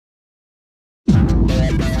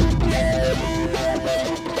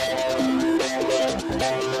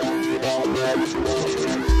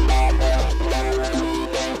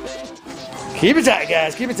Keep it tight,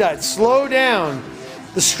 guys. Keep it tight. Slow down.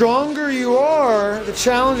 The stronger you are, the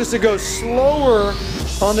challenge is to go slower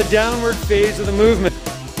on the downward phase of the movement.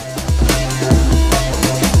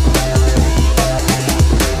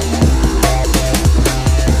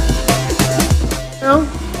 Down.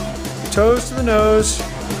 Toes to the nose.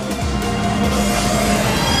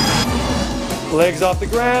 Legs off the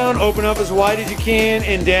ground. Open up as wide as you can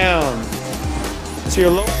and down. So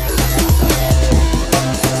you're low.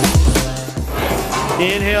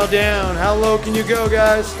 Inhale down. How low can you go,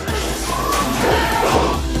 guys?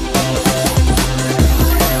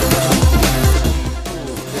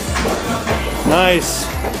 Nice.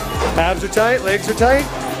 Abs are tight, legs are tight.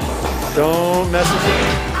 Don't mess with it.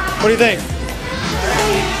 What do you think?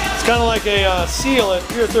 It's kind of like a seal at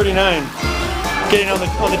Pier 39 getting on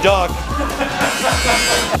the dock.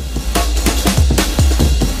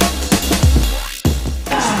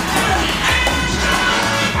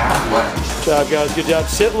 Good job, guys. Good job.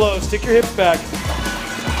 Sit low. Stick your hips back.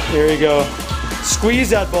 There you go. Squeeze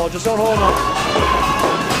that ball. Just don't hold on.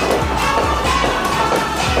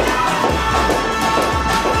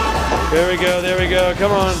 There we go. There we go.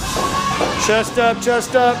 Come on. Chest up.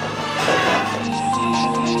 Chest up.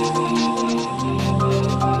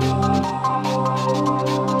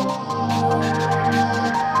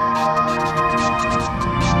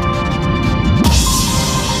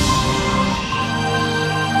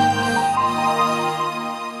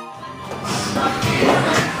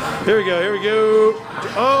 Here we go, here we go.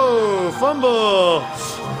 Oh, fumble.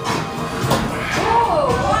 Oh,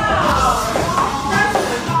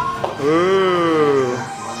 wow. Ooh.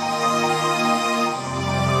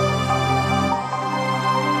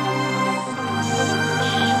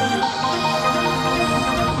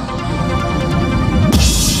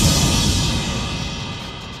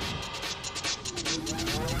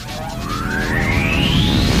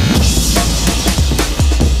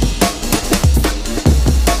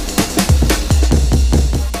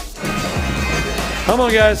 Come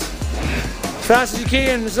on, guys. As fast as you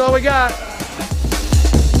can. This is all we got.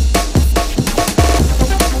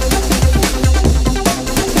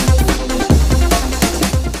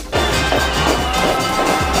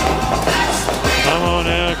 Come on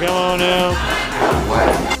now. Come on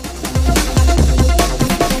now.